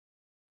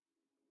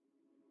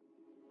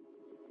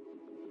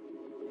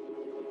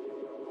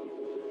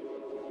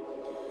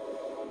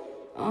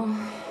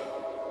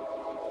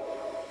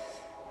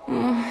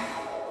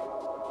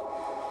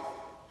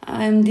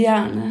I'm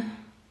Diana,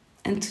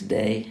 and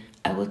today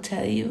I will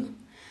tell you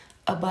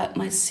about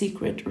my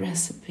secret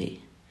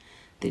recipe,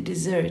 the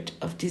dessert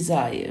of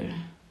desire,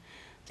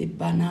 the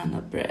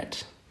banana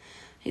bread.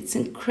 It's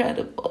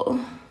incredible.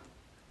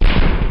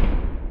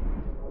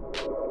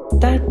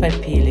 Start by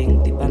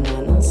peeling the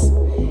bananas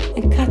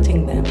and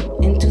cutting them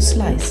into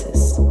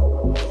slices.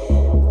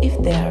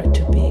 If they are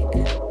too big,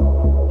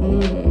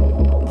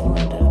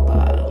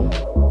 wunderbar.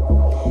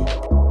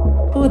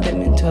 Pour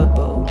them into a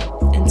bowl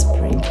and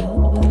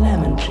sprinkle with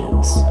lemon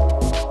juice.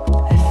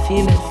 I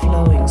feel it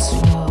flowing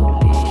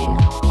slowly.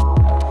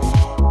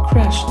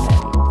 Crush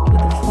them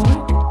with a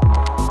fork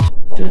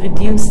to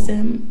reduce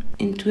them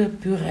into a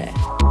puree.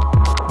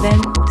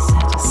 Then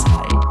set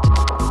aside.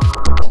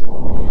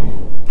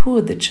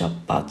 Pour the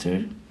chopped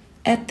butter,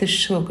 add the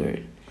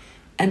sugar,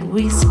 and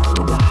whisk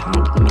with a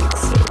hand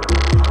mixer.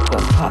 Go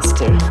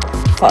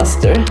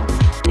faster,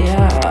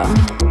 yeah.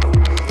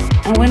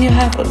 And when you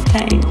have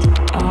obtained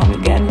a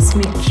homogeneous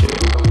mixture,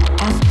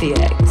 add the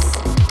eggs,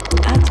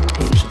 add a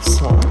pinch of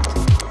salt,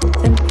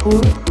 then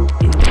pour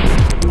in the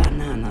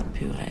banana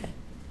puree.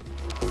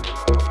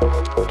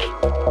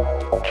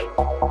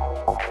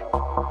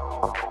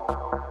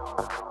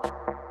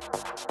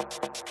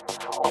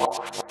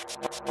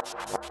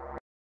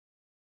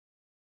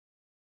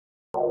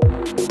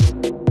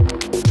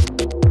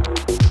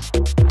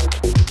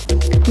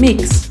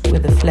 Mix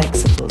with a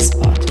flexible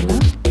spatula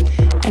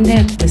and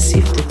add the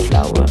sifted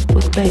flour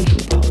with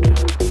baking powder.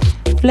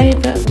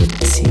 Flavor with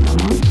the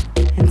cinnamon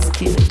and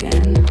stir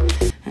again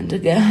and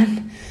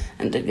again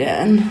and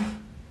again.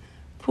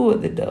 Pour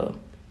the dough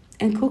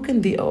and cook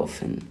in the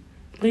oven,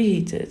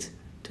 preheated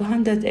to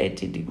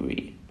 180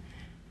 degrees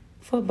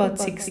for about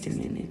 60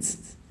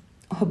 minutes,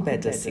 or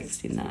better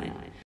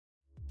 69.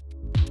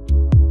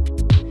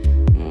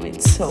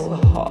 It's so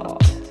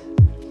hot.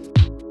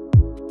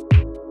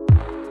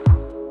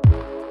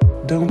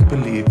 Don't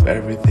believe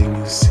everything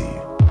you see.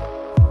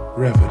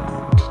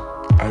 Revenant,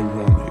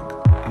 ironic,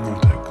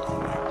 not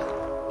iconic.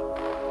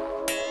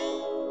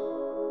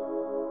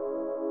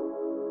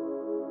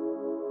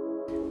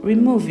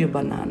 Remove your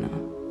banana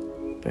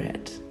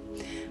bread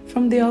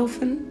from the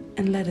oven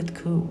and let it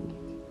cool.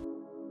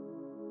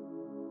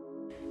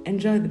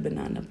 Enjoy the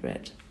banana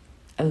bread,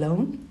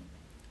 alone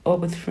or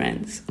with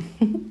friends.